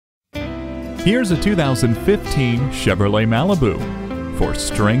Here's a 2015 Chevrolet Malibu. For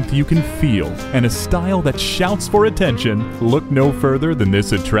strength you can feel and a style that shouts for attention, look no further than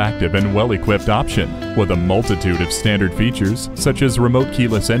this attractive and well-equipped option. With a multitude of standard features such as remote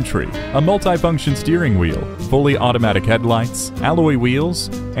keyless entry, a multifunction steering wheel, fully automatic headlights, alloy wheels,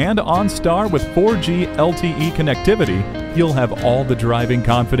 and OnStar with 4G LTE connectivity, you'll have all the driving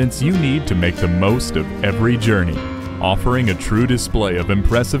confidence you need to make the most of every journey. Offering a true display of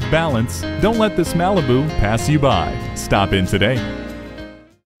impressive balance, don't let this Malibu pass you by. Stop in today.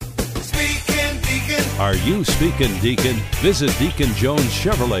 Are you speaking Deacon? Visit Deacon Jones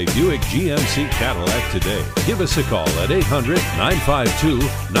Chevrolet Buick GMC Cadillac today. Give us a call at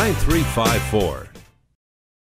 800-952-9354.